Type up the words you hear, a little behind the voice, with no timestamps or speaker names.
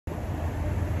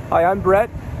Hi, I'm Brett,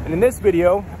 and in this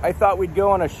video, I thought we'd go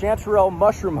on a chanterelle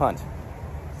mushroom hunt.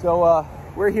 So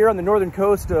we're here on the northern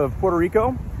coast of Puerto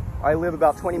Rico. I live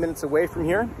about 20 minutes away from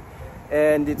here,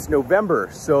 and it's November,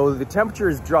 so the temperature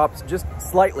has dropped just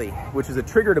slightly, which is a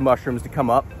trigger to mushrooms to come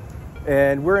up.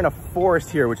 And we're in a forest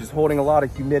here, which is holding a lot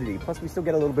of humidity. Plus, we still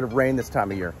get a little bit of rain this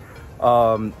time of year.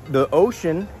 The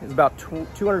ocean is about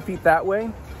 200 feet that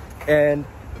way, and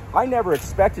I never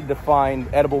expected to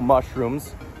find edible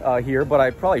mushrooms here, but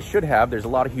I probably should have. There's a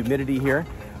lot of humidity here.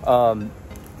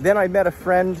 Then I met a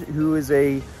friend who is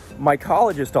a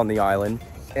mycologist on the island,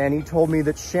 and he told me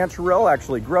that chanterelle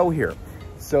actually grow here.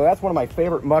 So that's one of my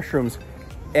favorite mushrooms,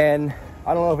 and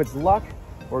I don't know if it's luck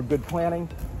or good planning,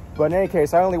 but in any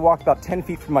case, I only walked about 10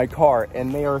 feet from my car,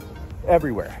 and they are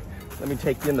everywhere. Let me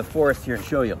take you in the forest here and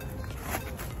show you.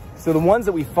 So the ones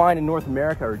that we find in North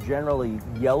America are generally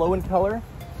yellow in color,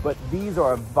 but these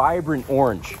are a vibrant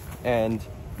orange, and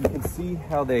you can see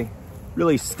how they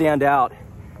really stand out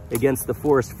against the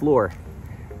forest floor.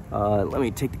 Let me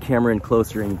take the camera in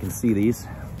closer and you can see these.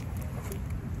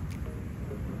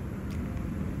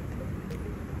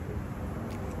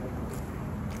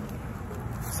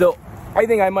 So I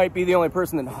think I might be the only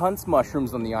person that hunts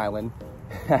mushrooms on the island.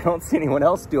 I don't see anyone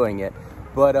else doing it,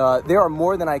 but there are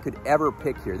more than I could ever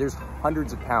pick here. There's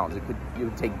hundreds of pounds. It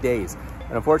would take days.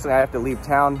 And unfortunately, I have to leave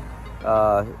town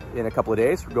in a couple of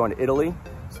days. We're going to Italy,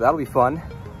 so that'll be fun.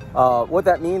 What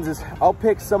that means is I'll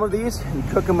pick some of these and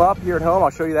cook them up here at home. I'll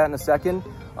show you that in a second.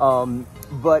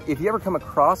 But if you ever come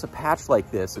across a patch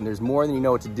like this and there's more than you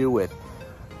know what to do with,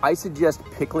 I suggest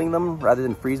pickling them rather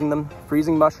than freezing them.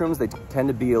 Freezing mushrooms, they tend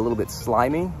to be a little bit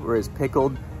slimy, whereas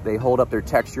pickled, they hold up their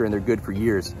texture and they're good for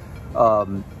years.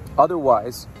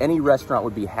 Otherwise, any restaurant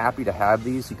would be happy to have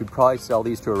these. You could probably sell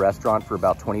these to a restaurant for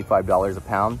about $25 a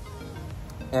pound.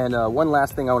 And one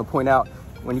last thing I want to point out,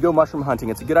 when you go mushroom hunting,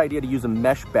 it's a good idea to use a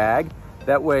mesh bag.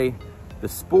 That way, the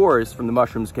spores from the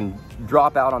mushrooms can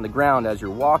drop out on the ground as you're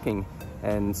walking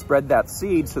and spread that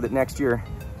seed so that next year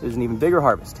there's an even bigger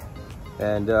harvest.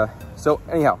 And so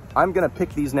anyhow, I'm gonna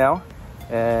pick these now,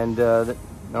 and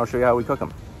I'll show you how we cook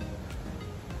them.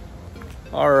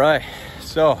 All right,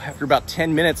 so after about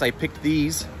 10 minutes, I picked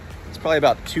these. It's probably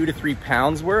about 2 to 3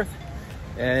 pounds worth.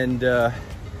 And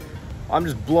I'm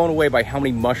just blown away by how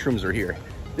many mushrooms are here.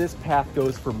 This path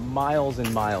goes for miles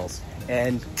and miles,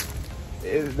 and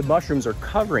the mushrooms are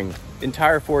covering the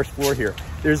entire forest floor here.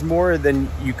 There's more than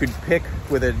you could pick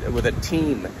with a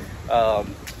team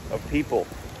of people.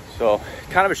 So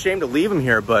kind of a shame to leave them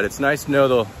here, but it's nice to know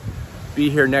they'll be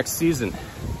here next season.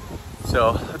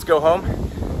 So let's go home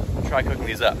and try cooking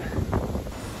these up.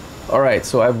 All right,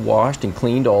 so I've washed and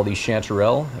cleaned all these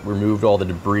chanterelle, removed all the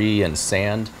debris and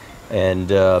sand,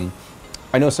 and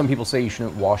I know some people say you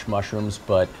shouldn't wash mushrooms,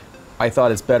 but I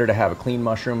thought it's better to have a clean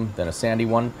mushroom than a sandy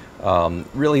one.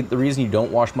 Really, the reason you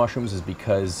don't wash mushrooms is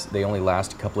because they only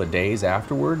last a couple of days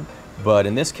afterward. But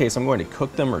in this case, I'm going to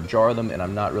cook them or jar them, and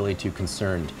I'm not really too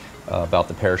concerned about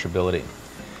the perishability.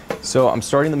 So I'm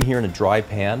starting them here in a dry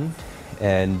pan,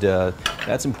 and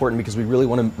that's important because we really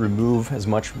want to remove as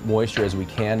much moisture as we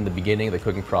can in the beginning of the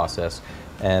cooking process,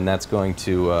 and that's going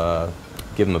to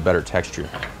give them a better texture.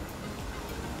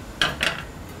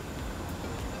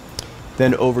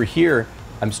 Then over here,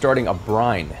 I'm starting a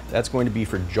brine. That's going to be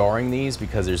for jarring these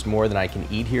because there's more than I can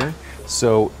eat here.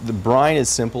 So the brine is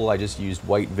simple. I just used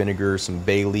white vinegar, some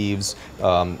bay leaves.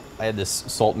 I had this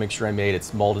salt mixture I made.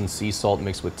 It's Malden sea salt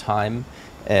mixed with thyme.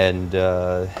 And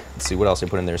let's see what else I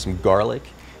put in there. Some garlic,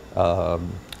 a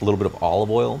little bit of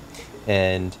olive oil.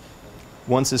 And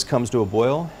once this comes to a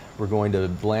boil, we're going to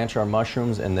blanch our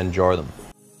mushrooms and then jar them.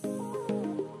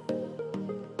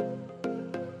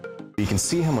 You can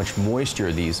see how much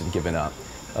moisture these have given up.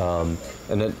 And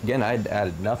then, again, I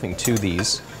added nothing to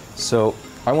these. So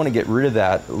I want to get rid of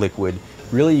that liquid.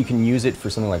 Really, you can use it for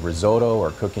something like risotto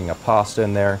or cooking a pasta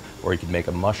in there, or you could make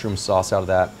a mushroom sauce out of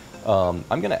that. I'm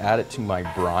going to add it to my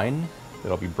brine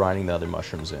that I'll be brining the other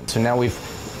mushrooms in. So now we've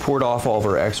poured off all of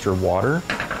our extra water.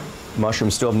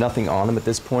 Mushrooms still have nothing on them at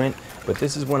this point, but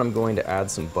this is when I'm going to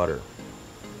add some butter.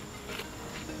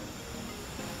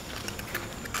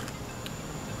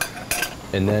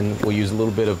 And then we'll use a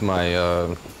little bit of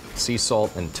my sea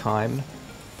salt and thyme.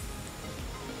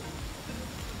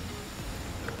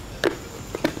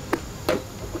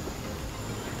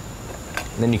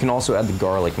 And then you can also add the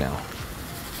garlic now.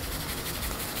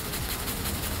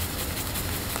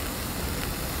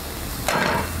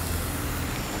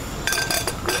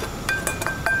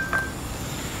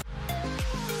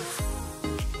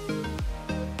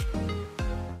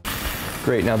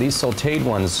 Great, now these sauteed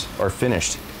ones are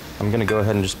finished. I'm gonna go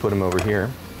ahead and just put them over here.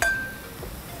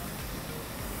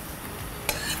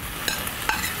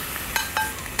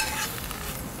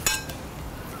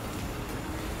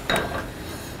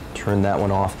 turn that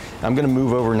one off. I'm gonna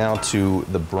move over now to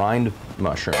the brined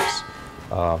mushrooms.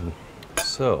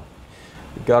 So,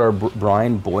 we've got our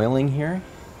brine boiling here.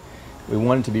 We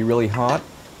want it to be really hot,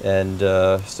 and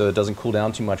so it doesn't cool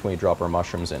down too much when we drop our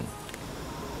mushrooms in.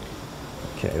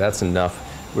 Okay, that's enough.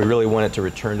 We really want it to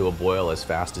return to a boil as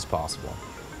fast as possible.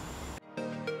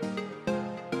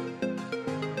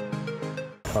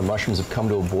 Our mushrooms have come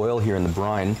to a boil here in the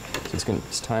brine, so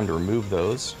it's time to remove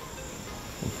those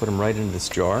and put them right into this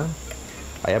jar.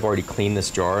 I have already cleaned this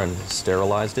jar and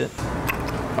sterilized it.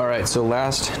 All right, so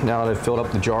now that I've filled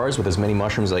up the jars with as many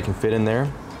mushrooms as I can fit in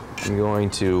there, I'm going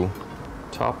to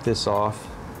top this off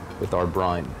with our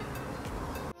brine.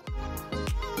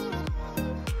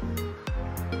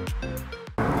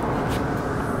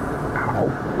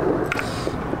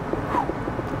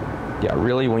 Yeah,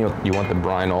 really, when you want the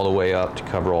brine all the way up to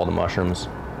cover all the mushrooms.